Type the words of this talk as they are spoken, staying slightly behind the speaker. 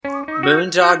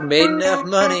Moondog made enough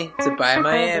money to buy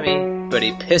Miami, but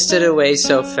he pissed it away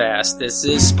so fast. This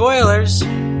is Spoilers.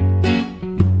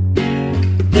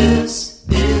 This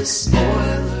is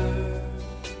Spoilers.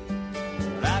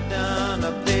 I've done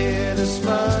a bit of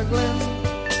smuggling,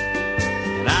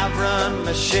 and I've run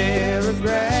my share of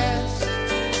grass.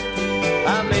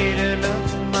 I made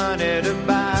enough money to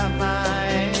buy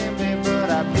Miami,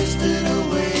 but I pissed it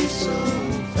away so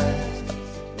fast.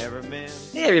 Never been.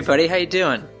 Hey everybody, how you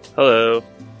doing? Hello.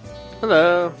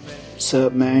 Hello. What's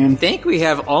up, man? I think we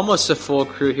have almost a full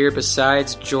crew here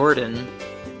besides Jordan.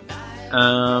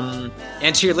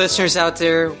 And to your listeners out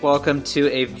there, welcome to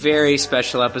a very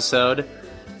special episode.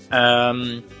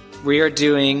 We are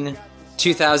doing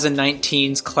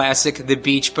 2019's classic The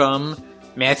Beach Bum,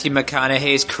 Matthew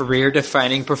McConaughey's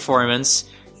career-defining performance.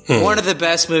 One of the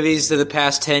best movies of the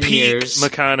past 10 years.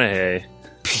 McConaughey.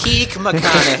 Peak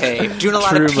McConaughey. Doing a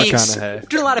lot True of peaks. McConaughey.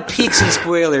 Doing a lot of peaks and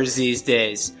spoilers these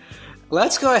days.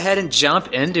 Let's go ahead and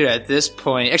jump into it at this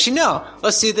point. Actually, no.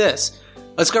 Let's do this.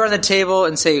 Let's go around the table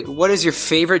and say, what is your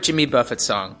favorite Jimmy Buffett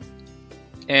song?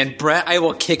 And Brett, I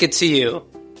will kick it to you.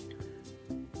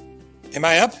 Am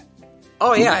I up?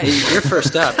 Oh, yeah. You're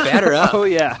first up. Batter up. Oh,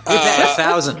 yeah. We bat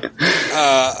 1,000.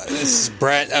 This is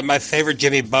Brett. My favorite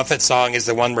Jimmy Buffett song is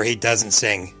the one where he doesn't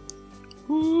sing.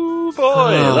 Ooh,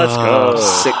 boy. Let's go.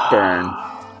 Sick burn.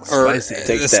 Or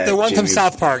Take it's that, the one from Jimmy.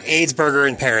 South Park, AIDS Burger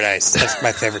in Paradise. That's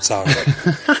my favorite song.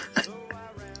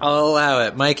 I'll allow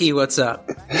it. Mikey, what's up?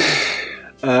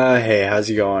 Hey, how's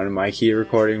it going? Mikey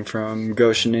recording from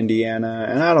Goshen, Indiana,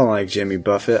 and I don't like Jimmy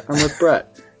Buffett. I'm with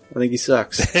Brett. I think he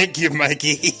sucks. Thank you,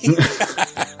 Mikey.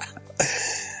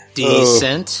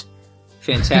 Decent.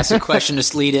 Fantastic question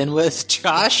to lead in with.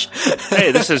 Josh?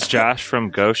 Hey, this is Josh from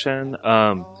Goshen.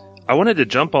 I wanted to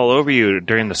jump all over you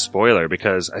during the spoiler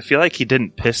because I feel like he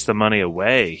didn't piss the money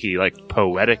away. He,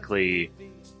 poetically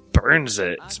burns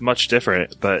it. It's much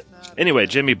different. But anyway,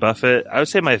 Jimmy Buffett, I would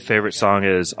say my favorite song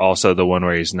is also the one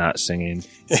where he's not singing.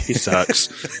 He sucks.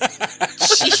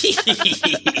 Jeez.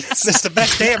 It's the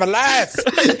best day of my life.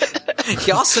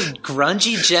 Y'all some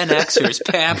grungy Gen Xers.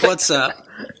 Pap, what's up?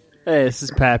 Hey, this is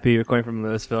Pappy, recording from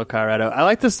Louisville, Colorado. I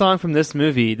like the song from this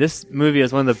movie. This movie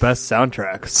is one of the best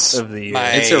soundtracks of the year.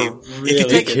 It's a really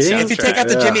good if you take out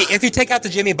the soundtrack. Jimmy, if you take out the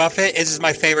Jimmy Buffett, this is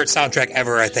my favorite soundtrack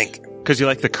ever. I think. Because you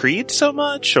like the Creed so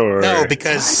much, or No,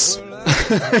 because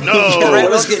Brett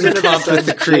was getting pumped with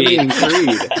the Creed.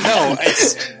 no,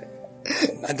 it's.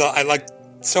 I like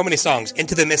so many songs.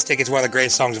 Into the Mystic is one of the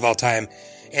greatest songs of all time,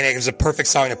 and it was a perfect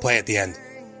song to play at the end.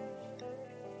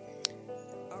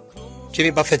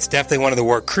 Jimmy Buffett's definitely one of the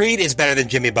worst. Creed is better than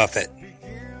Jimmy Buffett.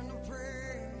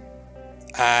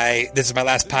 This is my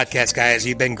last podcast, guys.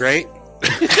 You've been great.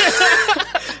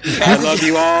 I love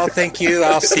you all. Thank you.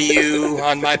 I'll see you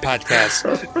on my podcast.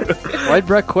 Why'd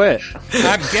Brett quit?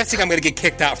 I'm guessing I'm going to get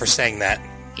kicked out for saying that.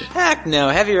 Heck no,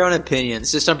 have your own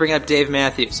opinions. Just don't bring up Dave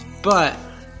Matthews. But,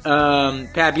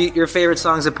 Pap, your favorite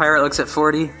song's A Pirate Looks at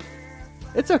 40?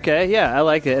 It's okay, yeah, I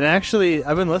like it. And actually,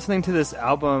 I've been listening to this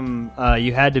album,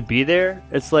 You Had to Be There.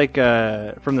 It's from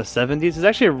the 70s. It's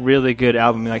actually a really good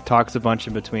album. It talks a bunch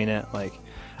in between it. I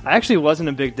actually wasn't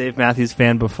a big Dave Matthews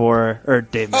fan before, or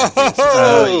Dave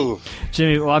Matthews.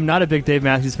 Jimmy, well, I'm not a big Dave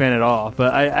Matthews fan at all,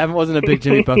 but I wasn't a big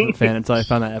Jimmy Buffett fan until I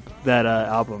found that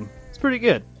album. It's pretty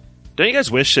good. don't you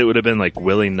guys wish it would have been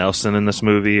Willie Nelson in this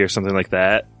movie or something like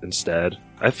that instead?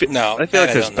 I feel like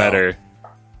there's better.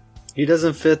 He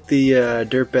doesn't fit the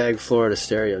dirtbag Florida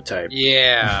stereotype.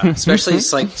 Yeah, especially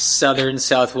it's southern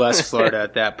southwest Florida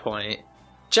at that point.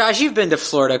 Josh, you've been to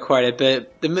Florida quite a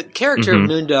bit. The character of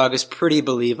Moondog is pretty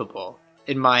believable,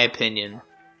 in my opinion,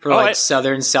 for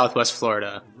southern southwest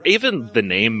Florida. Even the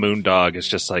name Moondog is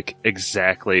just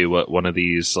exactly what one of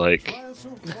these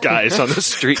guys on the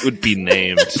street would be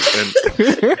named.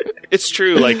 And it's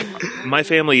true. My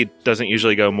family doesn't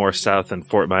usually go more south than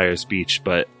Fort Myers Beach,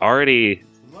 but already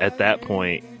at that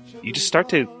point, you just start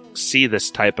to see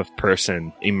this type of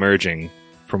person emerging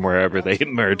from wherever they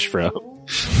emerge from.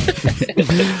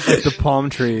 The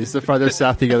palm trees, the farther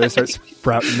south you go, they start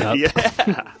sprouting up.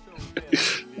 Yeah.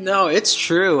 No, it's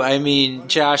true. I mean,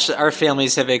 Josh, our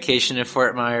families have vacationed in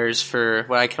Fort Myers for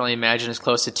what I can only imagine is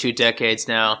close to 2 decades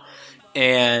now.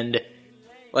 And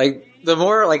the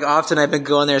more often I've been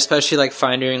going there, especially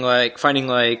finding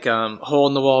hole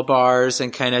in the wall bars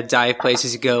and kind of dive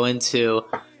places you go into,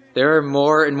 there are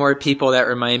more and more people that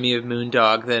remind me of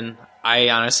Moondog than I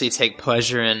honestly take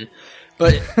pleasure in.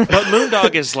 But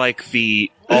Moondog is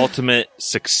the ultimate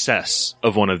success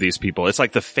of one of these people. It's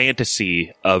the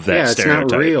fantasy of that stereotype.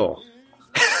 It's not real.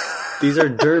 These are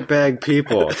dirtbag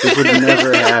people. This would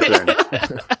never happen.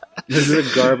 This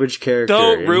is a garbage character.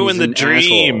 Don't and ruin he's the an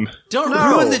dream. asshole. Don't No,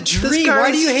 ruin the this dream. guy's-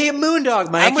 Why do you hate Moondog,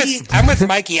 Mikey? I'm with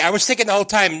Mikey. I was thinking the whole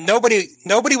time nobody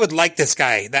would like this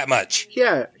guy that much.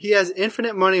 Yeah, he has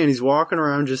infinite money and he's walking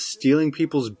around just stealing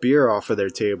people's beer off of their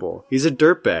table. He's a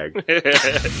dirtbag.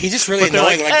 He's just really But they're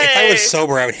annoying. like, Like if I was "Hey."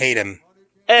 sober, I would hate him.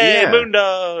 Hey, Yeah.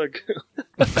 Moondog.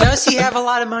 Does he have a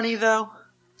lot of money, though?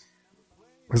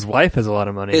 His wife has a lot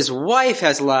of money. His wife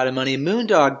has a lot of money.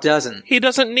 Moondog doesn't. He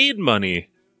doesn't need money.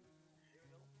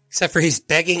 Except for he's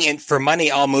begging for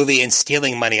money all movie and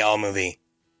stealing money all movie.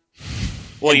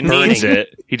 Well, he And burning. needs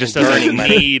it. He just doesn't Burning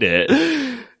money. need it.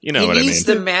 You know He what I mean? needs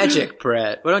the magic,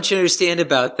 Brett. What don't you understand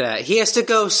about that? He has to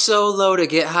go so low to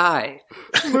get high.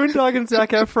 Moondog and Zac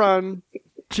Efron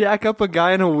jack up a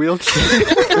guy in a wheelchair.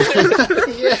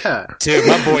 Yeah. Dude,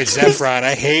 my boy Zephron,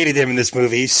 I hated him in this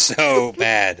movie. He's so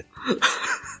bad.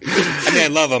 I mean, I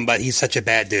love him, but he's such a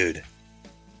bad dude.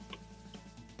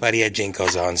 But he had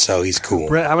Jinkos on, so he's cool.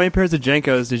 Brett, how many pairs of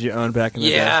Jenkos did you own back in the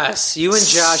day? Yes, you and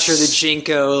Josh are the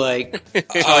Jinko target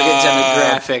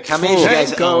demographic. How many did you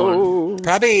guys own?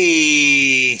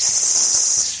 Probably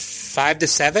 5 to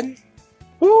 7.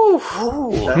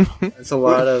 That's a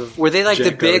lot of. Were they like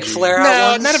the Jenko big jeans. flare out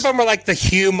No, ones? none of them were like the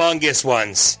humongous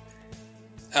ones.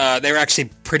 They were actually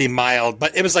pretty mild,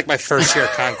 but it was like my first year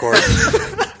at Concord.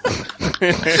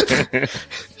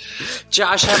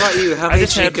 Josh, how about you? How many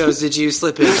just had- Jinkos did you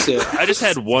slip into? I just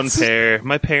had one pair.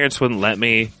 My parents wouldn't let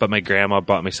me, but my grandma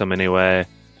bought me some anyway.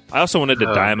 I also wanted to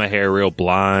dye my hair real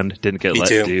blonde. Didn't get Me let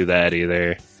too. do that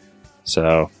either.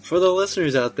 So For the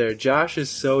listeners out there, Josh is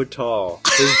so tall.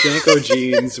 His Janko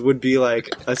jeans would be like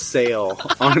a sail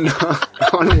on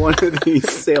one of these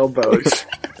sailboats.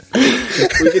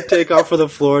 We could take off for the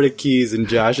Florida Keys in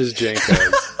Josh's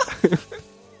Jankos.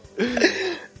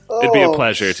 it'd be a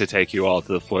pleasure to take you all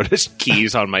to the Florida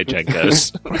Keys on my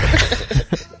Jenkos.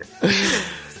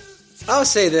 I'll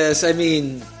say this. I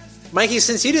mean, Mikey,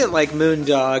 since you didn't like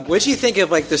Moondog, what did you think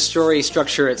of like the story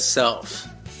structure itself?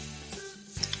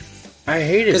 I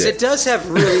hated Because it. it does have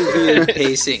really weird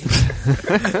pacing.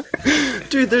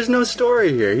 Dude, there's no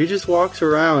story here. He just walks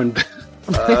around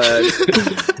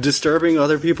disturbing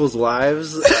other people's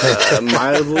lives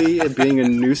mildly and being a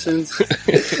nuisance.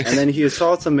 And then he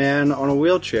assaults a man on a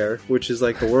wheelchair, which is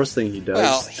like the worst thing he does.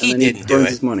 Well, he and then didn't he do burns it.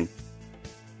 his money.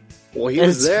 Well, he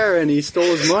was there and he stole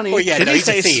his money. Oh, yeah, Did no, he he's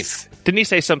a say- thief. Didn't he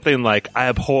say something like, I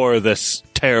abhor this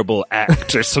terrible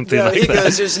act or something No, like he that?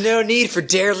 goes, there's no need for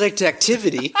derelict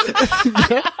activity.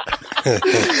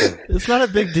 It's not a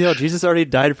big deal. Jesus already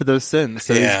died for those sins.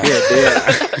 So Yeah. he's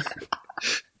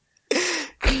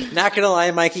good. Not gonna lie,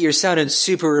 Mikey, you're sounding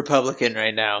super Republican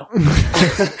right now.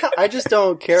 I just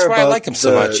don't care That's why I about like him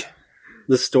so much.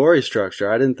 the story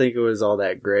structure. I didn't think it was all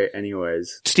that great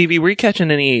anyways. Stevie, were you catching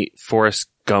any Forrest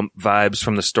Gump vibes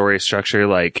from the story structure,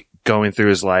 like going through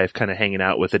his life, kind of hanging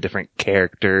out with a different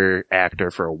character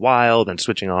actor for a while, then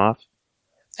switching off?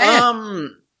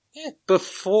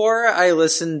 Before I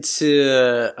listened to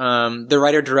the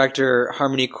writer-director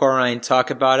Harmony Korine talk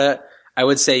about it, I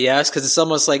would say yes, because it's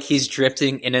almost like he's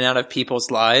drifting in and out of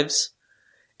people's lives.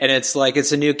 And it's like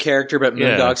it's a new character, but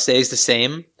Yeah. Moondog stays the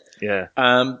same. Yeah.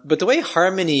 But the way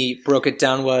Harmony broke it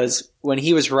down was when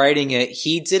he was writing it,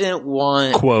 he didn't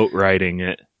want... Quote writing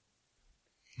it.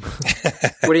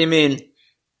 What do you mean?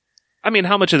 I mean,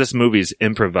 how much of this movie is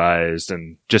improvised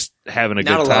and just having a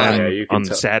Not good a lot. time Yeah, you can on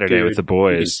tell. Saturday Dude, with the You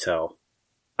boys? can tell.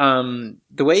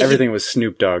 The way Everything with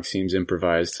Snoop Dogg seems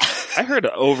improvised. I heard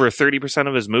over 30%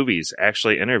 of his movies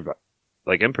actually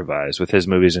improvise with his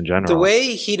movies in general. The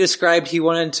way he described he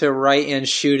wanted to write and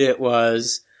shoot it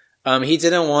was he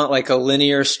didn't want like a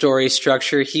linear story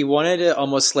structure. He wanted it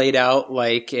almost laid out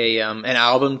like an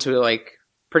album to like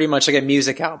pretty much like a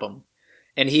music album.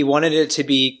 And he wanted it to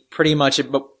be pretty much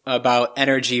about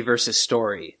energy versus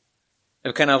story.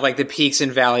 Of kind of like the peaks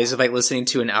and valleys of like listening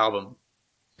to an album.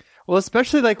 Well,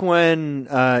 especially like when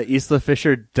Isla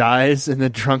Fisher dies in the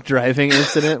drunk driving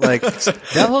incident, like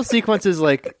that whole sequence is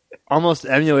like almost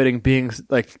emulating being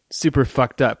like super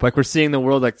fucked up. Like we're seeing the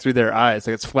world like through their eyes,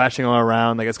 like it's flashing all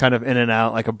around, like it's kind of in and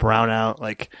out, like a brownout,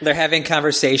 like They're having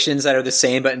conversations that are the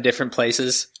same but in different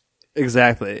places.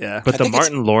 exactly, yeah. But I the think it's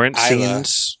Martin Lawrence Isla.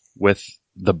 scenes with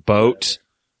the boat,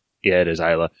 yeah, it is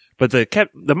Isla. But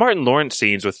the Martin Lawrence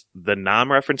scenes with the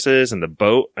Nam references and the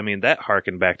boat, I mean, that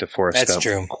harkened back to Forrest That's Gump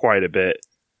true. quite a bit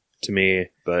to me.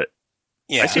 But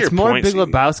Yeah. I see It's your more point, Big Steve.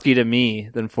 Lebowski to me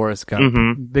than Forrest Gump.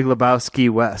 Mhm. Big Lebowski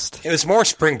West. It was more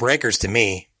Spring Breakers to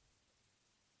me.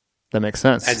 That makes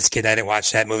sense. As a kid, I didn't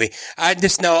watch that movie. I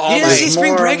just know all You didn't my... see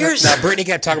Spring more- Breakers? Now, Brittany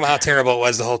kept talking about how terrible it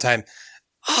was the whole time.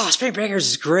 Oh, Spring Breakers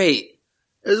is great.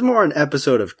 It was more an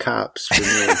episode of Cops for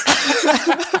me.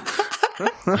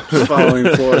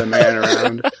 following Florida Man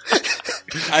around.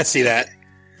 I see that.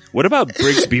 What about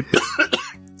Brigsby?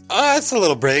 It's a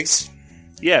little Briggs.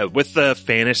 Yeah, with the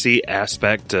fantasy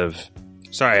aspect of.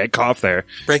 Sorry, I coughed there.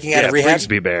 Breaking out of rehab.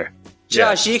 Brigsby Bear.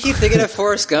 Josh, you keep thinking of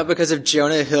Forrest Gump because of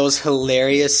Jonah Hill's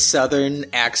hilarious Southern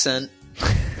accent.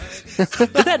 Did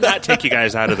that not take you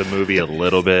guys out of the movie a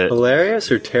little bit?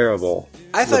 Hilarious or terrible?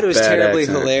 I thought it was Bad terribly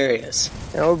accent. hilarious.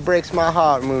 You know, it breaks my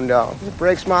heart, Moondog. It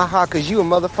breaks my heart because you a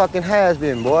motherfucking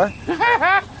has-been, boy.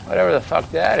 Whatever the fuck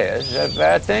that is that a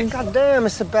bad thing? God damn,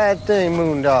 it's a bad thing,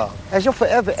 Moondog. As your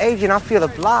forever agent, I feel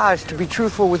obliged to be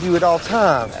truthful with you at all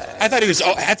times. I thought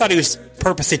he was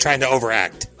purposely trying to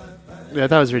overact. Yeah,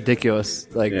 that was ridiculous.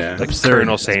 Like, Like absurd.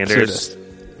 Colonel Sanders. Absurdist.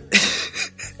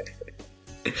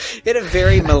 He had a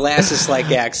very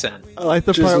molasses-like accent. I like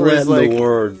the Just part where letting he's like, the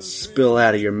words spill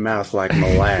out of your mouth like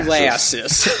molasses.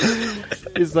 Molasses.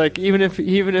 he's like, even if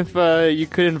you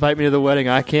could invite me to the wedding,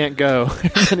 I can't go.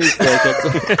 And he's like,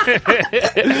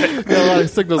 a lot of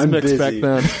signals I'm mixed back busy.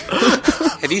 then.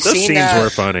 Have you Those seen? scenes were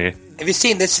funny. Have you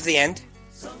seen This Is the End?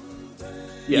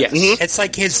 Yes. It's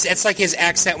like his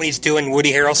accent when he's doing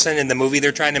Woody Harrelson in the movie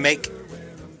they're trying to make.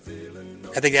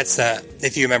 I think that's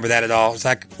if you remember that at all. It's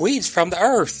like weeds from the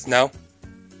earth. No.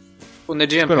 When they're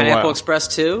doing been a Pineapple while.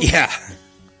 Express 2? Yeah.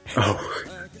 Oh,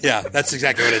 Yeah. That's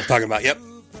exactly what I'm talking about. Yep.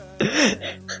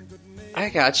 I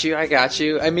got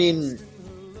you. I mean,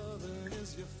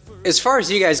 as far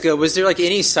as you guys go, was there like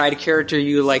any side character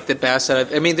you liked the best out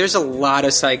of? I mean, there's a lot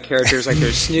of side characters. Like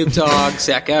there's Snoop Dogg,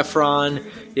 Zac Efron.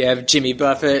 You have Jimmy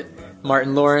Buffett,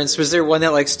 Martin Lawrence. Was there one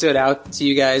that like stood out to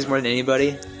you guys more than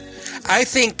anybody? I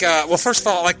think. Well, first of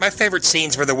all, like my favorite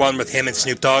scenes were the one with him and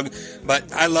Snoop Dogg,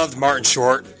 but I loved Martin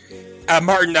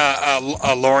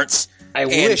Lawrence. I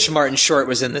wish Martin Short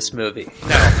was in this movie.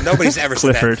 No, nobody's ever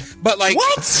said Clifford. that. But like,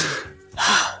 what?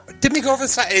 Didn't we go over the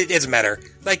side? It doesn't matter.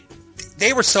 Like,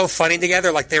 they were so funny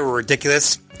together. Like, they were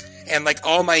ridiculous. And like,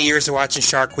 all my years of watching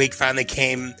Shark Week finally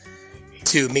came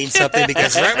to mean something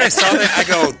because right when I saw that, I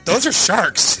go, "Those are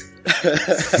sharks."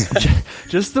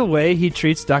 Just the way he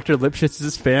treats Dr.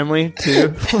 Lipshitz's family, too.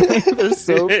 They're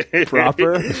so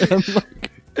proper. And,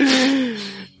 like,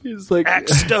 he's like... Act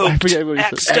stoked. I forget what he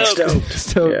Act said.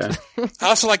 stoked. yeah. I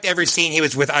also liked every scene he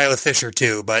was with Isla Fisher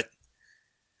too, but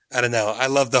I don't know. I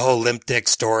love the whole limp dick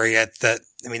story. I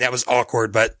mean, that was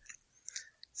awkward, but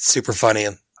super funny.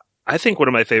 I think one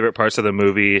of my favorite parts of the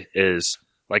movie is,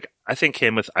 like, I think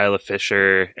him with Isla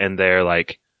Fisher and their,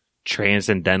 like,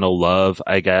 transcendental love,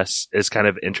 I guess, is kind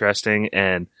of interesting.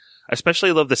 And I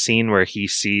especially love the scene where he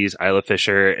sees Isla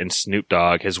Fisher and Snoop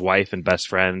Dogg, his wife and best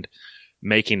friend,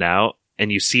 making out.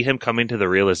 And you see him coming to the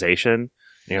realization. And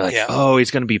you're like, Yeah. oh,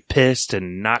 he's going to be pissed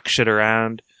and knock shit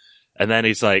around. And then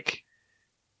he's like,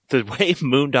 the way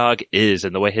Moondog is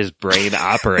and the way his brain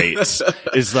operates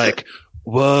is like,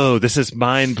 whoa, this is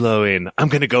mind blowing. I'm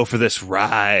going to go for this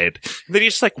ride. And then he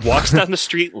just like walks down the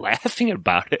street laughing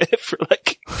about it for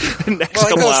like the next Well, he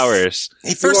couple goes- hours.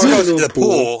 He first Walks goes into into the the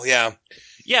pool. Yeah.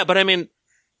 Yeah, but I mean,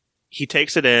 he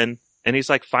takes it in and he's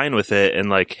like fine with it. And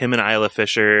like him and Isla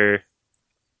Fisher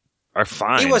are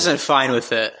fine. He wasn't fine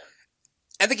with it.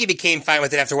 I think he became fine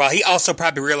with it after a while. He also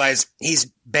probably realized he's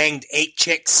banged 8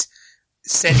 chicks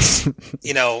since,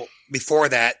 before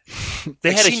that. They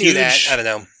Like, had a she knew that. huge, I don't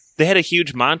know. they had a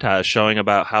huge montage showing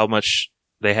about how much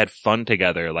they had fun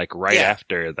together, like right Yeah.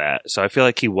 after that. So I feel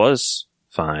like he was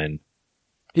fine.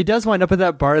 He does wind up at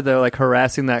that bar, though, like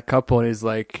harassing that couple, and he's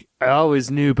like, I always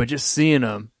knew, but just seeing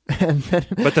them. And then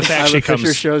But the fact Isla she Fisher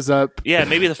comes- shows up. Yeah,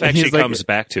 maybe the fact And she he's like- comes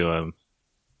back to him.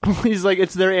 He's like,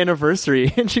 it's their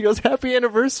anniversary. And she goes, happy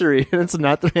anniversary. And it's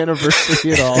not their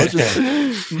anniversary at all. It's just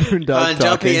Moondog Don't be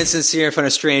talking. insincere in front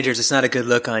of strangers. It's not a good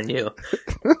look on you.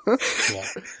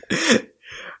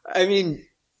 I mean,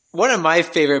 one of my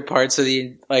favorite parts of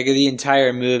the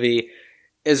entire movie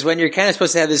is when you're kind of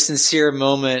supposed to have this sincere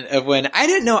moment of when I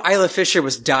didn't know Isla Fisher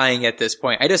was dying at this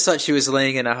point. I just thought she was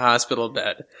laying in a hospital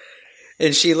bed.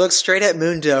 And she looks straight at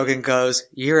Moondog and goes,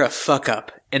 "You're a fuck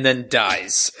up," and then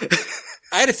dies.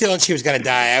 I had a feeling she was going to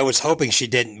die. I was hoping she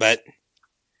didn't, but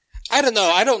I don't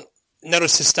know. I don't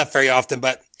notice this stuff very often,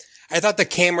 but I thought the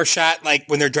camera shot, like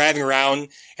when they're driving around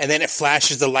and then it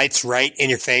flashes the lights right in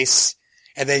your face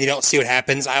and then you don't see what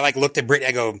happens. I like looked at Brittany.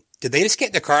 I go, did they just get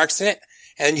in a car accident?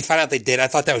 And then you find out they did. I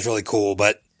thought that was really cool,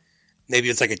 but maybe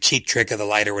it's like a cheap trick of the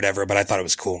light or whatever, but I thought it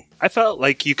was cool. I felt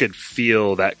like you could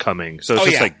feel that coming. So it's Oh,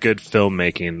 just yeah. like good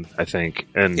filmmaking, I think.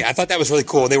 And Yeah, I thought that was really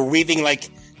cool. They were weaving like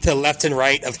to the left and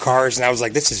right of cars and I was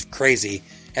like, this is crazy.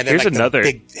 And then Here's like another-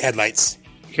 the big headlights.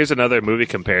 Here's another movie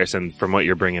comparison from what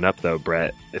you're bringing up, though,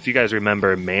 Brett. If you guys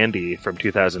remember Mandy from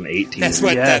 2018. That's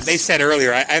what they said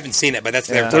earlier. I haven't seen it, but that's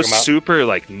what they were Those talking about. super,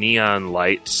 like, neon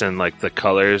lights and, like, the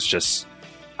colors just...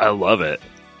 I love it.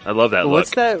 I love that look.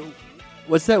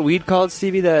 What's that weed called,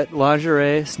 Stevie, that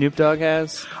lingerie Snoop Dogg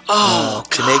has? Oh,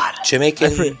 God.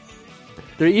 Jamaican.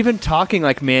 They're even talking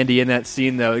like Mandy in that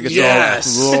scene, though. It gets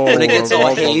Yes! When it gets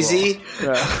all hazy.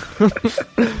 Yeah.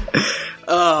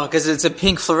 Oh, because it's a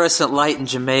pink fluorescent light in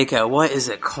Jamaica. What is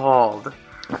it called?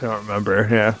 I don't remember,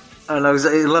 yeah. I don't know.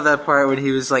 I love that part when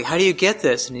he was like, how do you get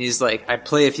this? And he's like, I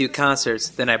play a few concerts,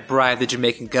 then I bribe the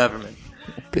Jamaican government.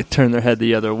 They turn their head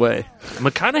the other way.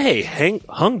 McConaughey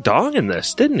hung dong in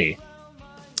this, didn't he?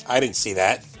 I didn't see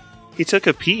that. He took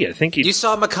a pee. I think he... You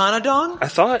saw McConaughey? I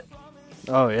thought...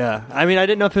 Oh, yeah. I mean, I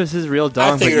didn't know if it was his real dong,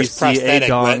 I but figured you it was see prosthetic. a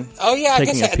dong. But, oh, yeah, I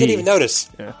guess I didn't even notice.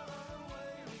 Yeah.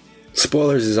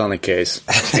 Spoilers is on the case.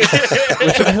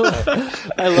 I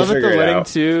love at figure the it wedding, out.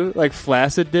 too. Like,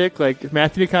 Flaccid Dick, like,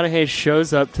 Matthew McConaughey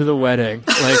shows up to the wedding.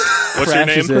 Like, What's your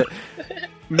crashes name? it.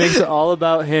 Makes it all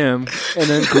about him, and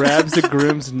then grabs the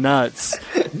groom's nuts,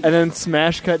 and then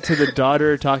smash cut to the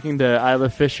daughter talking to Isla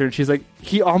Fisher, and she's like,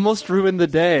 he almost ruined the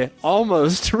day.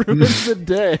 Almost ruined the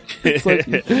day. It's like,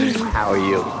 How are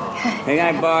you? Hey,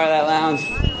 can I borrow that lounge?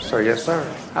 Sir, yes, sir.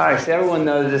 All right, so everyone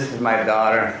knows this is my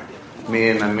daughter. Me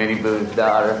and my mini boo's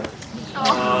daughter.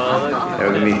 They're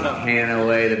going to be handing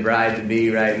away the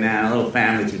bride-to-be right now. A little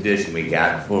family tradition we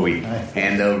got before we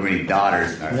hand over any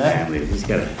daughters in our family. We just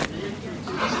got to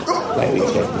lightly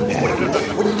check the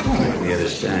package. The other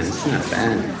side, it's not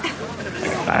bad.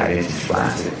 Like 5 inches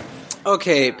plastic.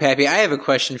 Okay, Pappy, I have a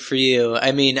question for you.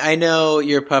 I mean, I know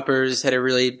your puppers had a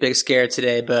really big scare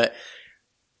today, but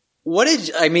I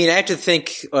have to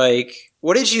think, like,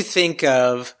 what did you think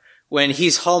of when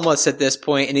he's homeless at this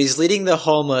point and he's leading the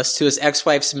homeless to his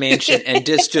ex-wife's mansion and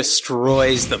just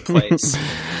destroys the place?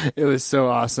 it was so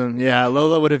awesome. Yeah,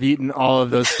 Lola would have eaten all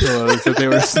of those pillows that they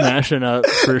were smashing up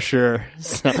for sure.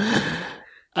 So,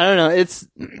 I don't know. It's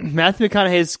Matthew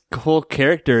McConaughey's whole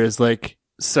character is like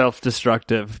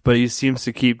self-destructive, but he seems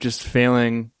to keep just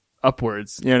failing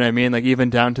upwards. You know what I mean? Like even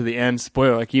down to the end,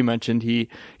 spoiler, like you mentioned, he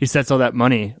sets all that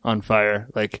money on fire.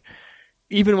 Like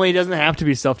even when he doesn't have to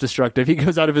be self-destructive, he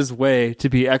goes out of his way to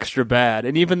be extra bad.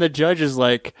 And even the judge is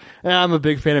like, I'm a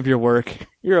big fan of your work.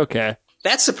 You're okay.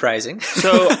 That's surprising.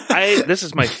 So this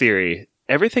is my theory.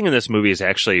 Everything in this movie is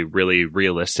actually really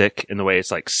realistic in the way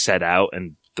it's like set out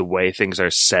and the way things are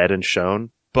said and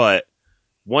shown. But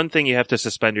one thing you have to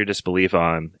suspend your disbelief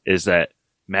on is that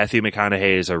Matthew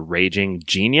McConaughey is a raging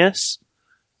genius.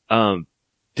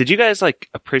 Did you guys like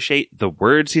appreciate the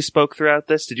words he spoke throughout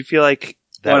this? Did you feel like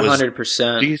that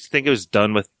 100%. Do you think it was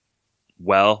done with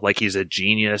well? Like he's a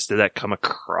genius? Did that come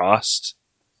across?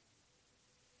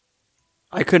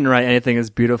 I couldn't write anything as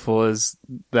beautiful as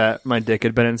that my dick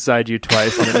had been inside you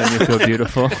twice and it made me feel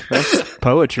beautiful. That's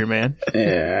poetry, man.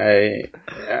 Yeah,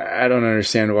 I don't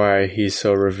understand why he's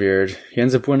so revered. He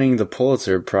ends up winning the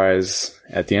Pulitzer Prize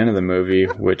at the end of the movie,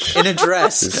 which In a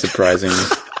dress. is surprising.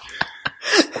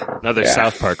 Another Yeah.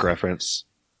 South Park reference.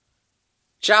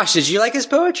 Josh, did you like his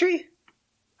poetry?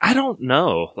 I don't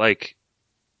know. Like,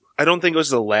 I don't think it was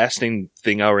the lasting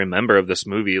thing I'll remember of this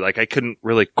movie. Like, I couldn't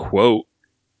really quote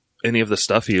any of the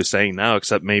stuff he was saying now,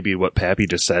 except maybe what Pappy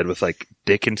just said with like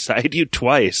 "dick inside you"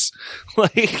 twice.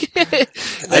 Like,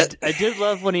 I did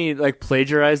love when he like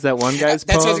plagiarized that one guy's That's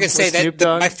poem. what I was going to say. with Snoop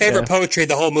Dogg. My favorite Yeah. poetry of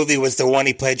the whole movie was the one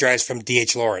he plagiarized from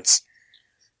D.H. Lawrence.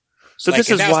 so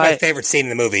this is that was why. my favorite scene in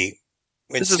the movie.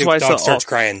 When This is Snoop why it's Dogg the starts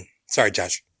crying. Sorry,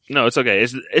 Josh. No, it's okay.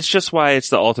 It's just why it's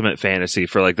the ultimate fantasy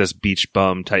for like this beach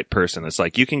bum type person. It's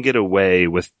like you can get away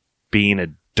with being a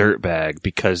dirtbag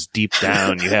because deep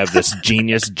down you have this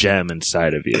genius gem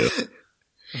inside of you.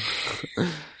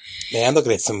 Man, I'm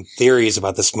looking at some theories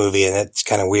about this movie, and it's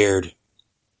kind of weird.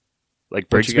 Like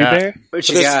What you Brigsby got? Bear? What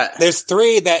you There's, got? there's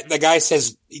three that the guy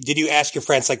says, did you ask your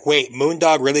friends? Like, wait,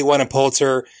 Moondog really won a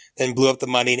Pulitzer, then blew up the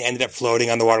money and ended up floating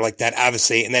on the water like that,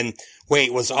 obviously. And then,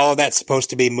 wait, was all of that supposed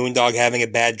to be Moondog having a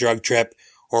bad drug trip?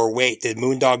 Or wait, did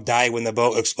Moondog die when the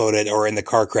boat exploded or in the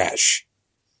car crash?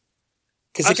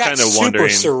 Because I it was got kinda super wondering.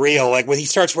 surreal. Like when he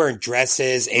starts wearing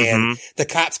dresses and Mm-hmm. the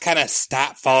cops kind of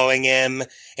stop following him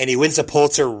and he wins the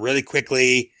Pulitzer really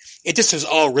quickly. It just was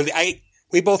all really,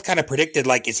 we both kind of predicted,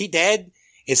 like, is he dead?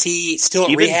 Is he still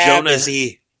at Even rehab? Jonah- Is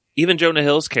he? Even Jonah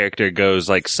Hill's character goes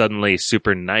like suddenly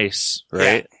super nice,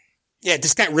 right? Yeah, it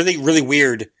just got really, really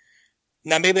weird.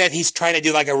 Now maybe that he's trying to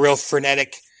do like a real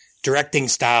frenetic directing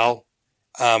style,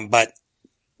 but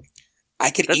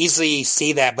I could easily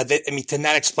see that. But to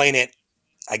not explain it,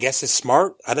 I guess is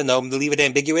smart. I don't know. To leave it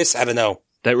ambiguous, I don't know.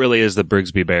 That really is the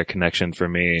Brigsby Bear connection for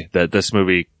me. That this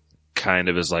movie kind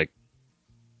of is like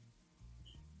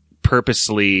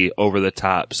purposely over the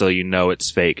top, so you know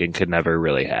it's fake and could never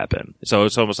really happen. So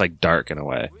it's almost like dark in a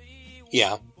way.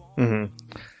 Yeah. Mm-hmm.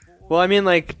 Well, I mean,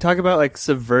 like, talk about like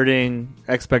subverting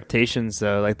expectations,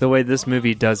 though. Like the way this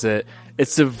movie does it, it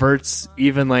subverts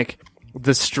even like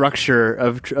the structure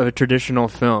of a traditional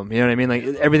film. You know what I mean? Like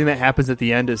everything that happens at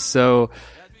the end is so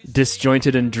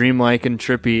disjointed and dreamlike and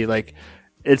trippy. Like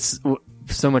it's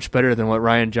so much better than what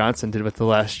Rian Johnson did with The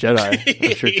Last Jedi.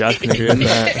 I'm sure Josh can agree with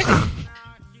that.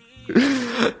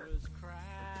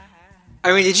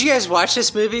 I mean, did you guys watch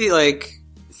this movie like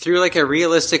through like a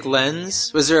realistic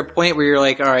lens? Was there a point where you're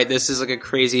like, all right, this is like a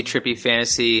crazy trippy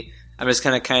fantasy, I'm just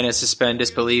kind of suspend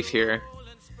disbelief here?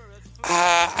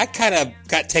 I kind of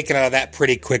got taken out of that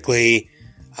pretty quickly.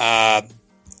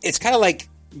 It's kind of like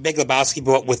Big Lebowski,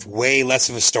 but with way less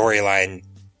of a storyline.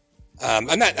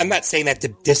 I'm not saying that to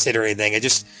diss it or anything.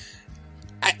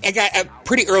 I got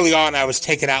pretty early on. I was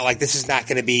taken out like this is not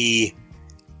going to be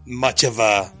much of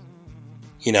a,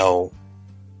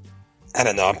 I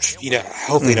don't know.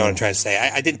 Hopefully you know what I'm trying to say.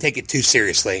 I didn't take it too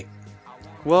seriously.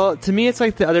 Well, to me, it's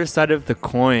like the other side of the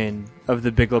coin of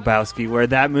the Big Lebowski, where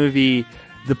that movie,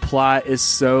 the plot is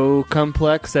so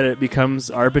complex that it becomes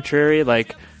arbitrary.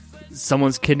 Like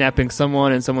someone's kidnapping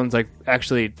someone, and someone's like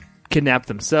actually kidnapped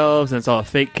themselves, and it's all a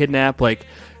fake kidnap. Like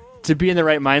to be in the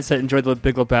right mindset, enjoy the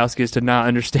Big Lebowski, is to not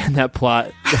understand that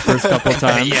plot the first couple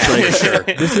times. Yeah, like, sure.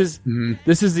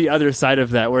 This is the other side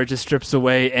of that, where it just strips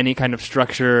away any kind of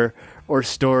structure or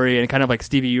story, and kind of like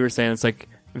Stevie, you were saying, it's like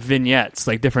vignettes,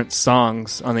 like different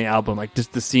songs on the album, like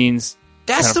just the scenes.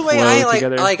 That's the way I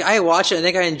watch it. I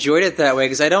think I enjoyed it that way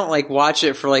because I don't like watch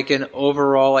it for like an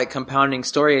overall like compounding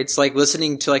story. It's like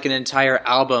listening to like an entire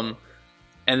album,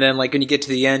 and then like when you get to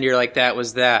the end, you're like, that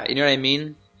was that. You know what I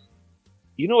mean?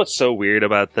 You know what's so weird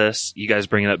about this? You guys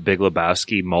bringing up Big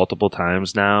Lebowski multiple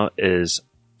times now is,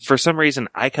 for some reason,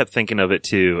 I kept thinking of it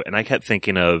too, and I kept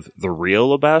thinking of The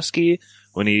Real Lebowski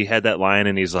when he had that line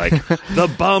and he's like,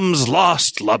 "The bums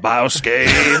lost, Lebowski."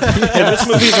 And this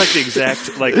movie's like the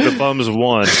exact, like the bums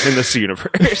won in this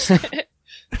universe.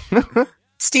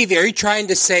 Stevie, are you trying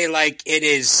to say like it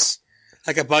is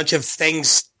like a bunch of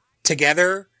things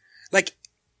together? Like,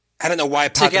 I don't know why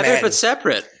together but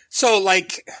separate. So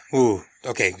like,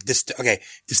 this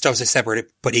stuff is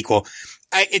separate but equal.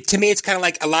 To me, it's kind of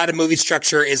like a lot of movie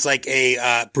structure is like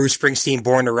a Bruce Springsteen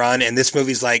Born to Run, and this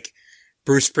movie's like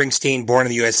Bruce Springsteen Born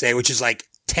in the USA, which is like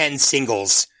 10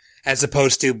 singles, as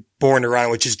opposed to Born to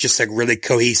Run, which is just a really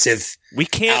cohesive We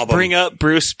can't album. bring up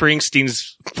Bruce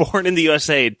Springsteen's Born in the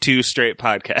USA 2 straight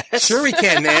podcasts. Sure we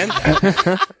can, man. I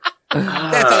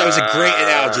thought it was a great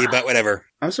analogy, but whatever.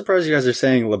 I'm surprised you guys are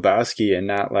saying Lebowski and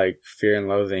not like Fear and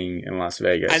Loathing in Las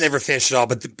Vegas. I never finished it all,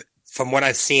 but from what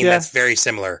I've seen, that's very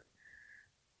similar.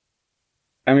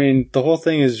 I mean, the whole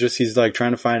thing is just he's like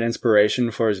trying to find inspiration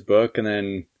for his book, and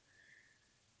then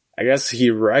I guess he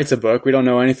writes a book. We don't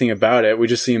know anything about it. We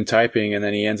just see him typing, and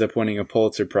then he ends up winning a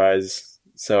Pulitzer Prize.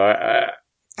 So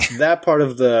that part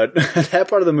of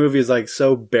the movie is like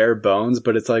so bare bones,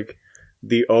 but it's like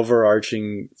the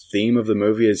overarching theme of the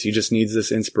movie is he just needs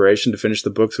this inspiration to finish the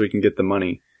book so he can get the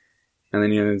money. And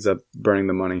then he ends up burning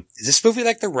the money. Is this movie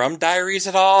like the Rum Diaries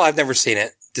at all? I've never seen it.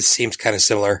 This seems kind of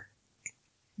similar.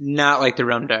 Not like the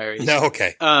Rum Diaries. No,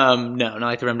 okay. No, not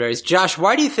like the Rum Diaries. Josh,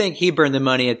 why do you think he burned the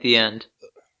money at the end?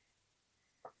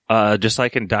 Just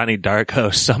like in Donnie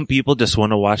Darko, some people just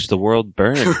want to watch the world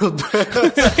burn. I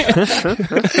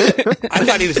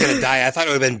thought he was going to die. I thought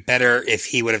it would have been better if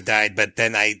he would have died, but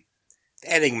then the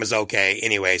ending was okay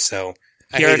anyway, so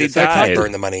He already died.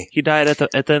 Burn the money. He died at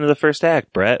the end of the first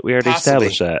act, Brett. We already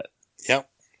established that. Yep.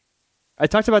 I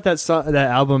talked about that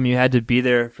album "You Had to Be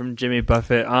There" from Jimmy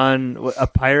Buffett on A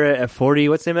Pirate at 40.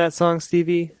 What's the name of that song,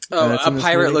 Stevie? Oh, A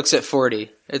Pirate Looks at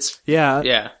 40. It's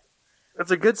yeah.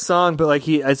 It's a good song, but like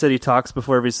I said, he talks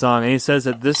before every song, and he says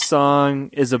that this song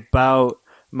is about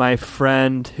my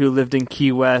friend who lived in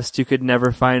Key West who could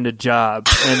never find a job,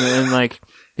 and then like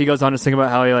he goes on to sing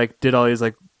about how he like did all these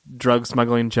like drug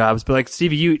smuggling jobs. But like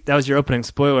Stevie, that was your opening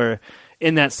spoiler.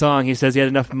 In that song, he says he had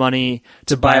enough money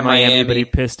to buy Miami, but he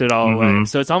pissed it all away.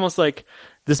 So it's almost like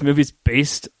this movie's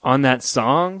based on that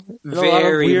song. In very a lot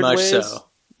of weird much ways. so.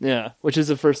 Yeah, which is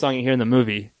the first song you hear in the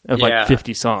movie of like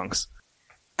 50 songs.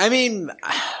 I mean,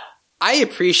 I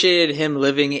appreciated him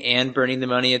living and burning the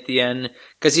money at the end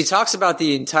because he talks about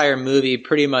the entire movie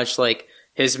pretty much like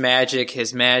his magic,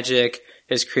 his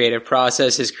creative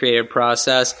process.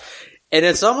 And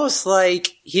it's almost like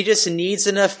he just needs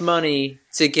enough money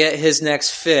to get his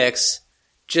next fix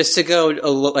just to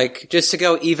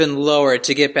go even lower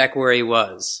to get back where he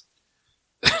was.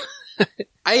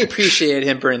 I appreciated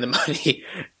him burning the money.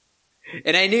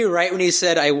 And I knew right when he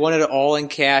said I wanted it all in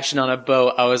cash and on a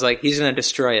boat, I was like, he's going to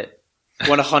destroy it.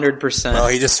 100%. Well,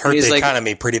 he just hurt the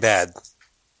economy pretty bad.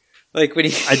 Like when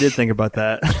I did think about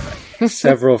that.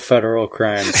 Several federal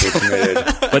crimes were committed.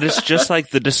 But it's just like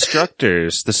The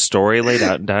Destructors, the story laid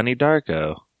out in Donnie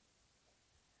Darko.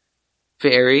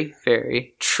 Very,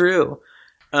 very true.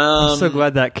 I'm so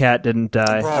glad that cat didn't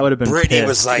die. I would have been Brittany pissed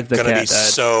was like if the going to cat be died.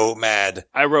 so mad.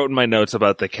 I wrote in my notes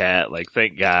about the cat, like,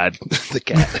 thank God, the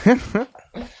cat.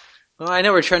 Well, I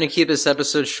know we're trying to keep this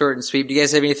episode short and sweet. Do you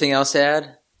guys have anything else to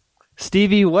add?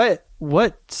 Stevie, what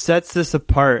sets this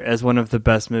apart as one of the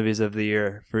best movies of the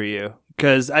year for you?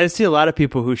 Because I see a lot of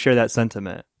people who share that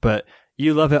sentiment, but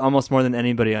you love it almost more than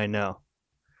anybody I know.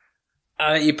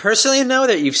 You personally know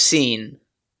that you've seen.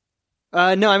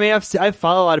 No, I mean I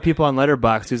follow a lot of people on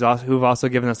Letterboxd who've also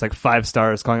given us like 5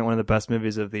 stars, calling it one of the best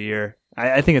movies of the year.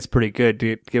 I think it's pretty good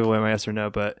to give away my yes or no,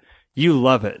 but you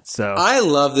love it, so I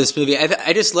love this movie.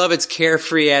 I just love its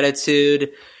carefree attitude.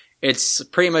 It's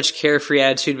pretty much carefree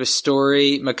attitude with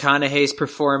story, McConaughey's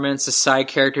performance, the side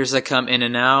characters that come in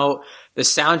and out. The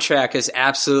soundtrack is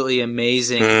absolutely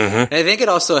amazing. And I think it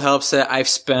also helps that I've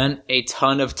spent a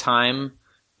ton of time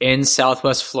in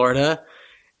Southwest Florida.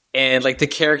 And like the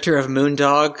character of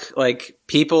Moondog, like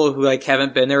people who like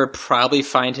haven't been there would probably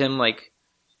find him like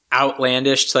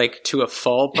outlandish like to a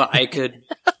fault, but I could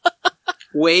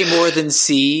way more than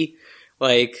see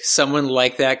like someone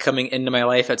like that coming into my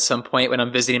life at some point when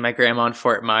I'm visiting my grandma in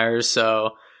Fort Myers.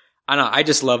 So I don't know. I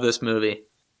just love this movie.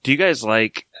 Do you guys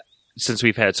like, since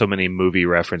we've had so many movie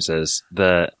references,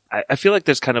 I feel like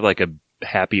there's kind of like a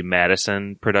Happy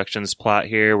Madison Productions plot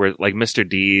here where like Mr.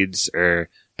 Deeds or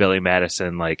Billy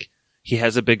Madison, like he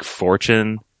has a big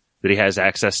fortune that he has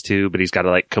access to, but he's got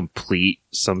to like complete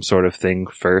some sort of thing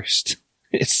first.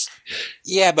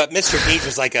 Yeah, but Mr. Deeds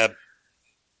was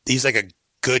he's like a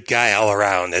good guy all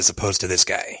around as opposed to this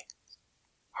guy.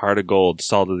 Heart of gold,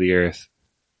 salt of the earth.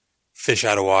 Fish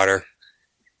out of water.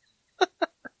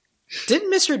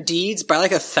 Didn't Mr. Deeds buy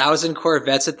like 1,000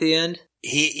 Corvettes at the end?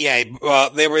 They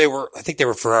were. I think they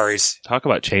were Ferraris. Talk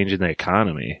about changing the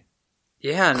economy.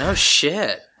 Yeah, no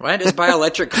shit. Why not just buy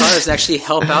electric cars and actually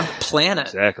help out the planet?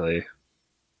 Exactly.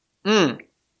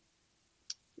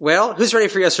 Well, who's ready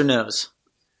for yes or no's?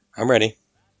 I'm ready.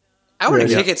 I want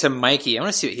to kick it to Mikey. I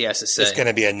want to see what he has to say. It's going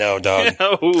to be a no, dog.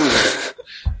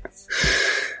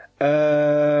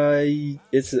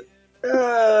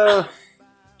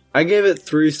 I gave it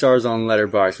 3 stars on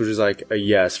Letterboxd, which is like a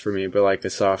yes for me, but like a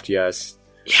soft yes.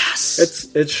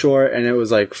 Yes. It's short and it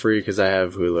was like free because I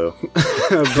have Hulu.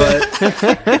 But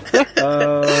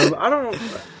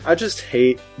I just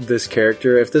hate this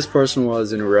character. If this person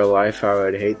was in real life, I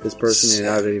would hate this person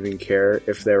and I wouldn't even care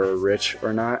if they were rich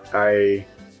or not. I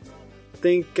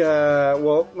think,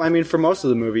 for most of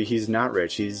the movie, he's not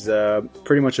rich. He's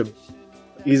pretty much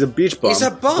he's a beach bum. He's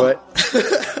a bum.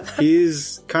 But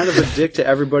he's kind of a dick to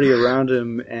everybody around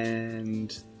him,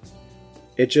 and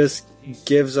it just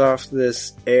gives off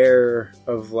this air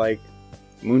of like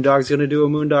Moondog's gonna do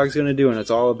what Moondog's gonna do, and it's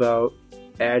all about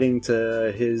adding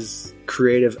to his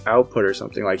creative output or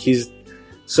something. Like he's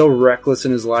so reckless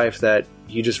in his life that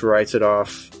he just writes it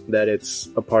off that it's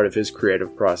a part of his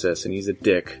creative process, and he's a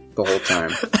dick the whole time.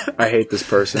 I hate this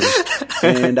person,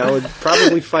 and I would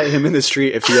probably fight him in the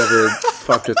street if he ever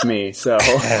fucked with me. So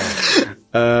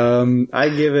I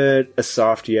give it a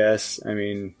soft yes. I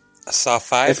mean, a soft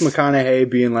 5? It's McConaughey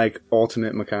being like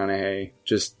ultimate McConaughey,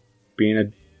 just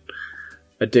being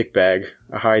a dick bag,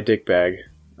 a high dick bag.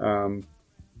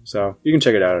 So you can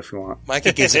check it out if you want.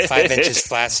 Mikey gives it 5 inches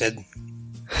flaccid.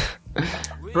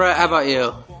 Brett, how about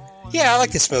you? Yeah, I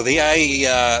like this movie.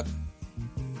 I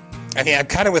mean, I'm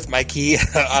kind of with Mikey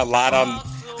a lot on.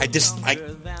 I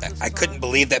couldn't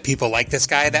believe that people like this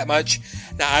guy that much.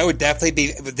 Now, I would definitely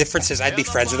be. The difference is, I'd be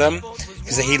friends with him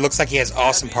because he looks like he has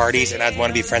awesome parties, and I'd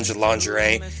want to be friends with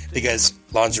Lingerie because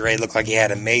Lingerie looked like he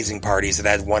had amazing parties that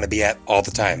I'd want to be at all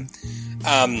the time.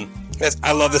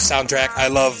 I love the soundtrack. I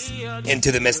love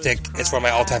Into the Mystic. It's one of my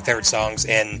all-time favorite songs,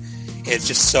 and it's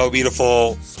just so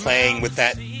beautiful playing with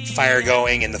that fire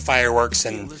going and the fireworks,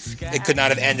 and it could not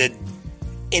have ended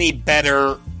any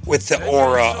better with the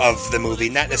aura of the movie.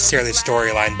 Not necessarily the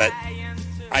storyline, but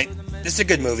this is a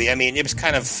good movie. I mean, it was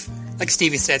kind of, like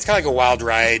Stevie said, it's kind of like a wild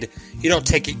ride. You don't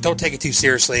take it too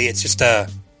seriously. It's just it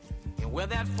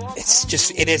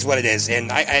is what it is,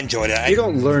 and I enjoyed it. You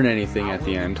don't learn anything at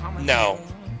the end. No.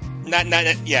 Not,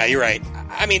 yeah, you're right.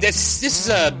 I mean, this is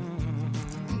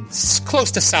it's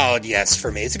close to solid yes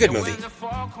for me. It's a good movie.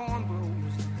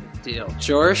 Deal.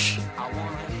 George?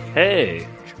 Hey.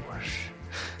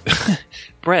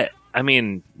 Brett, I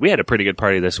mean, we had a pretty good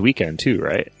party this weekend too,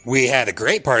 right? We had a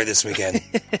great party this weekend.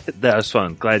 That was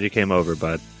fun. Glad you came over,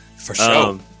 bud. For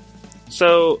sure.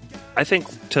 So, I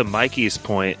think to Mikey's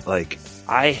point, like,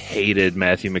 I hated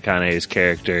Matthew McConaughey's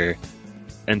character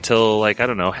until, like, I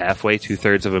don't know, halfway,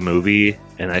 2/3 of a movie,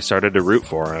 and I started to root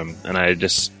for him. And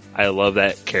I love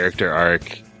that character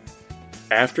arc.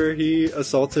 After he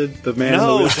assaulted the man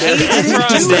No, who was Zac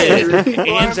Efron did.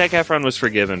 And Zac Efron was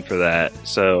forgiven for that.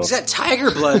 So He's got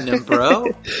tiger blood in him, bro.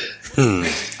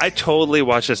 I totally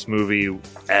watched this movie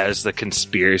as the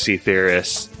conspiracy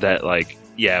theorist that, like,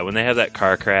 yeah, when they have that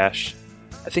car crash,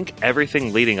 I think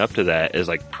everything leading up to that is,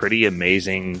 like, pretty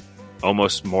amazing,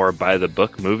 almost more by the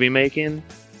book movie making.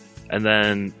 And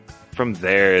then from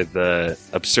there, the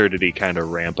absurdity kind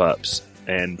of ramp ups.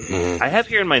 And I have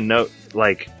here in my note,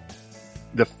 like,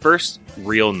 the first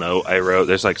real note I wrote,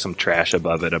 there's like some trash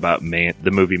above it about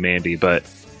the movie Mandy, but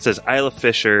it says Isla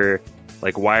Fisher,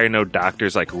 like, why are no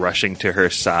doctors, like, rushing to her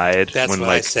side? That's when, what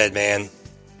like, I said, man.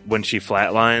 When she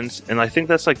flatlines. And I think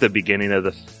that's like the beginning of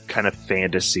the kind of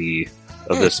fantasy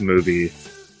of this movie.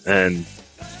 And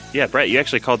yeah, Brett, you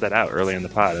actually called that out early in the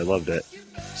pod. I loved it.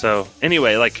 So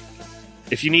anyway, like,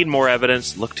 if you need more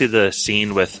evidence, look to the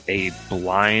scene with a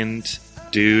blind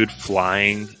dude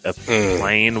flying a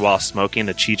plane while smoking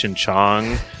a Cheech and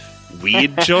Chong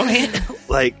weed joint.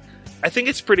 Like, I think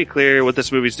it's pretty clear what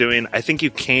this movie's doing. I think you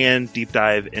can deep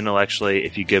dive intellectually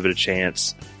if you give it a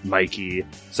chance, Mikey.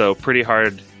 So pretty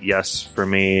hard yes for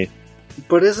me.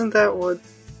 But isn't that what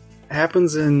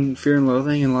happens in Fear and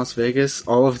Loathing in Las Vegas?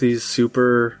 All of these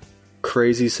super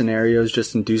crazy scenarios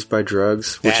just induced by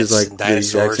drugs, which is like the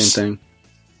exact same thing.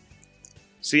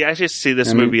 See, I just see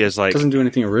this movie as, like, it doesn't do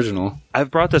anything original. I've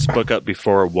brought this book up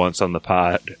before once on the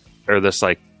pod, or this,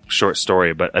 like, short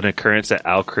story, but an occurrence at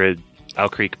Owl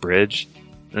Creek Bridge.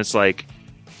 And it's like,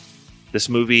 this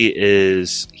movie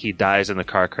is, he dies in the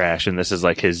car crash, and this is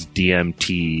like his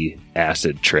DMT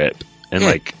acid trip. And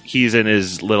like, he's in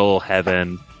his little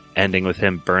heaven, ending with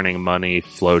him burning money,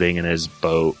 floating in his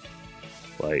boat,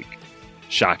 like,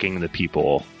 shocking the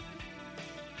people.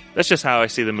 That's just how I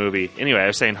see the movie. Anyway, I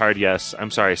was saying hard yes. I'm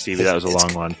sorry, Stevie, that was a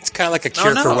long one. It's kind of like a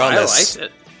cure for wellness. I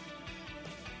liked it.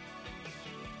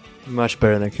 Much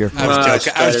better than Cure for I was Wellness.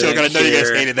 joking. I was joking. I know you guys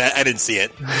hated that. I didn't see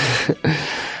it.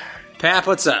 Pap,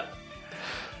 what's up?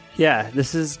 Yeah,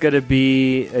 this is going to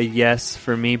be a yes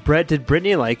for me. Brett, did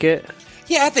Brittany like it?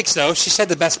 Yeah, I think so. She said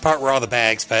the best part were all the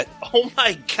bags, but... Oh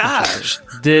my gosh!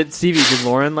 Did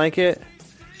Lauren like it?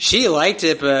 She liked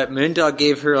it, but Moondog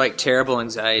gave her, like, terrible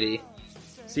anxiety.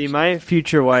 See, my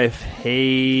future wife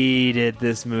hated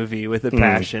this movie with a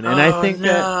passion. And I think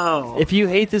that if you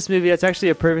hate this movie, that's actually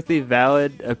a perfectly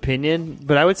valid opinion.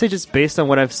 But I would say just based on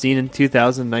what I've seen in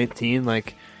 2019,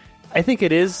 like, I think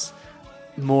it is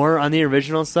more on the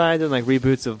original side than, like,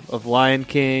 reboots of Lion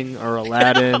King or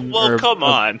Aladdin well, or come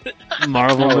on.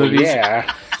 Marvel movies.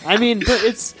 Yeah. I mean, but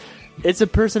it's a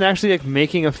person actually, like,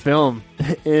 making a film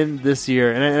in this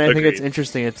year. And I think it's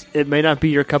interesting. It may not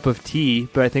be your cup of tea,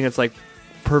 but I think it's, like,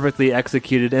 perfectly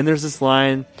executed. And there's this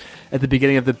line at the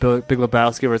beginning of the Big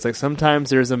Lebowski where it's like, sometimes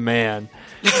there's a man,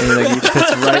 and like, it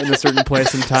fits right in a certain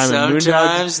place and time.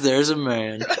 Sometimes there's a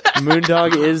man.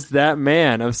 Moondog is that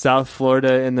man of South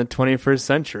Florida in the 21st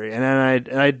century. And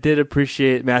I did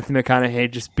appreciate Matthew McConaughey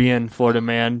just being Florida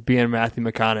man, being Matthew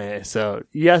McConaughey. So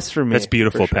yes for me. That's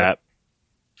beautiful, sure. Pat.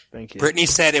 Thank you. Brittany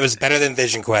said it was better than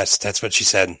Vision Quest. That's what she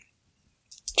said.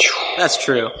 That's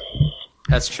true.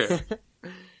 That's true.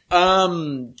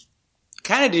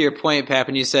 Kind of to your point, Pap,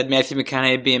 and you said Matthew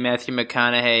McConaughey being Matthew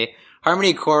McConaughey.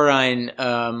 Harmony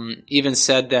Korine even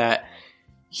said that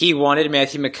he wanted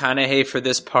Matthew McConaughey for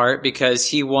this part because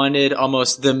he wanted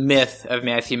almost the myth of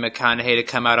Matthew McConaughey to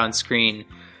come out on screen.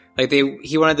 Like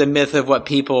he wanted the myth of what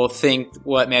people think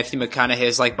what Matthew McConaughey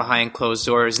is like behind closed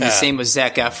doors. And the same with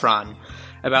Zac Efron,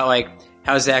 about like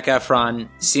how Zac Efron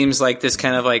seems like this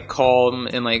kind of like calm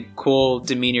and like cool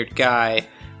demeanored guy.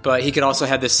 But he could also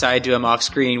have this side to him off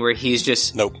screen where he's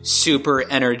just super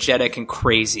energetic and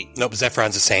crazy. Nope,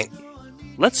 Zephron's a saint.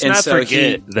 Let's not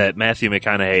forget that Matthew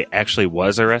McConaughey actually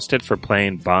was arrested for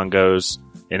playing bongos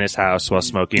in his house while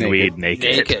smoking weed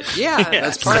naked. Yeah,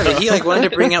 that's part of it. He like wanted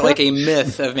to bring out like a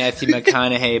myth of Matthew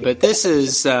McConaughey, but this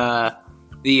is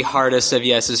the hardest of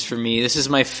yeses for me. This is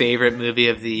my favorite movie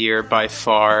of the year by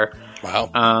far.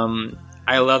 Wow.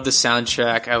 I love the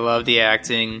soundtrack. I love the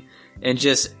acting, and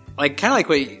just like kind of like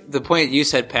what the point you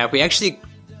said, Pat. We actually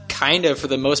kind of, for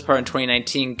the most part in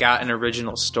 2019, got an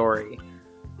original story.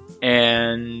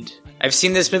 And I've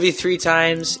seen this movie 3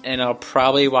 times, and I'll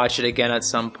probably watch it again at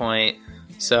some point.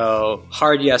 So,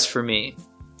 hard yes for me.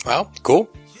 Well, cool.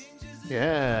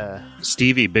 Yeah.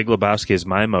 Stevie, Big Lebowski is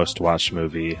my most watched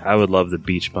movie. I would love the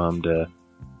Beach Bum to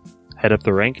head up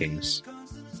the rankings.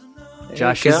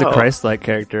 Josh is the Christ-like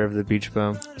character of the Beach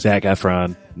Bum. Zac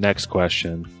Efron. Next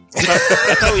question.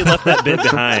 I thought we left that bit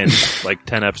behind like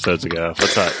 10 episodes ago.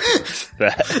 What's up?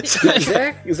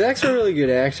 Zach's a really good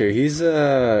actor. He's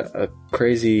a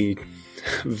crazy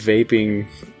vaping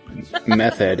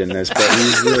meth head in this, but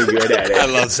he's really good at it. I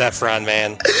love Zephron,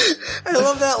 man. I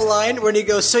love that line when he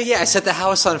goes, so yeah, I set the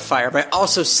house on fire, but I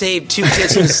also saved 2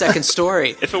 kids from the second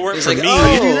story. If it weren't He's for like, me,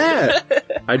 oh, You do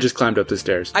that? I just climbed up the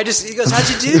stairs. he goes, how'd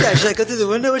you do that? She's like, go through the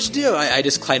window, what'd you do? I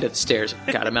just climbed up the stairs,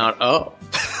 got him out. Oh.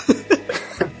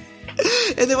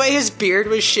 And the way his beard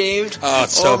was shaved. Oh,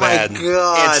 it's so bad. Oh, my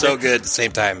God. And so good at the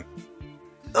same time.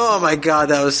 Oh, my God,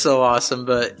 that was so awesome.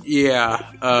 But,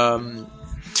 yeah,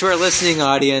 to our listening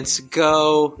audience,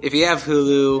 go, if you have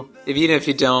Hulu, even if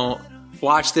you don't,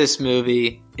 watch this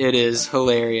movie. It is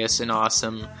hilarious and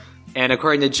awesome. And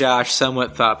according to Josh,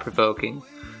 somewhat thought-provoking.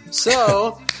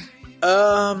 So,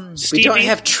 we don't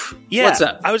have... What's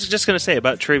up? I was just going to say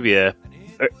about trivia.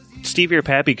 Stevie or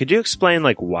Pappy, could you explain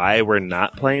like why we're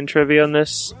not playing trivia on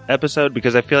this episode?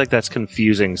 Because I feel like that's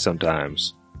confusing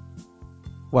sometimes.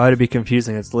 Why would it be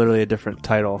confusing? It's literally a different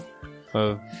title.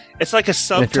 It's like a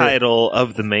subtitle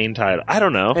of the main title. I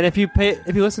don't know. And if you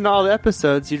listen to all the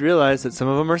episodes, you'd realize that some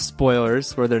of them are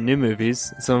spoilers, where they're new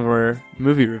movies. Some of them are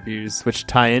movie reviews, which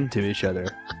tie into each other.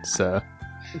 So,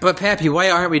 But, Pappy,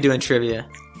 why aren't we doing trivia?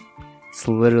 it's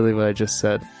literally what I just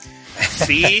said.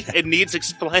 See? It needs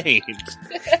explained.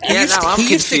 Yeah, now I'm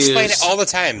he used to confused. explain it all the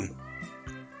time.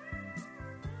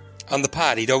 On the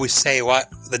pod, he'd always say what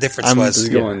the difference was. This is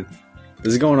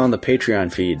going on the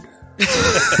Patreon feed.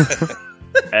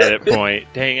 Edit point.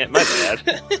 Dang it, my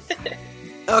bad.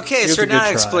 Okay, so we're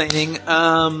not explaining.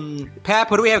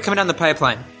 Pap, what do we have coming down the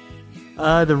pipeline?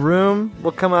 The Room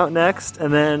will come out next,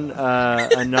 and then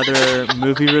another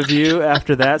movie review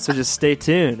after that, so just stay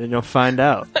tuned, and you'll find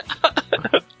out.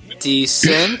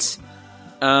 Decent.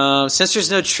 Since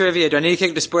there's no trivia, do I need to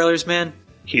kick the spoilers, man?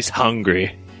 He's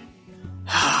hungry.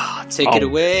 Take it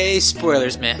away,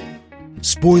 spoilers, man.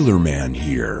 Spoiler Man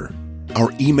here.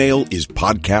 Our email is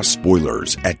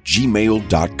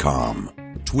podcastspoilers@gmail.com.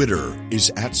 Twitter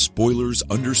is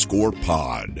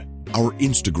 @spoilers_pod. Our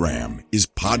Instagram is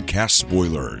Podcast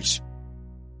Spoilers.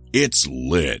 It's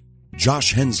lit.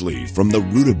 Josh Hensley from the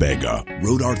Rutabaga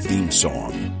wrote our theme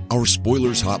song. Our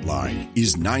spoilers hotline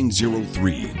is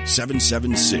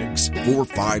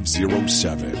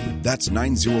 903-776-4507. That's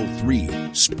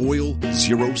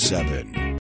 903-SPOIL07.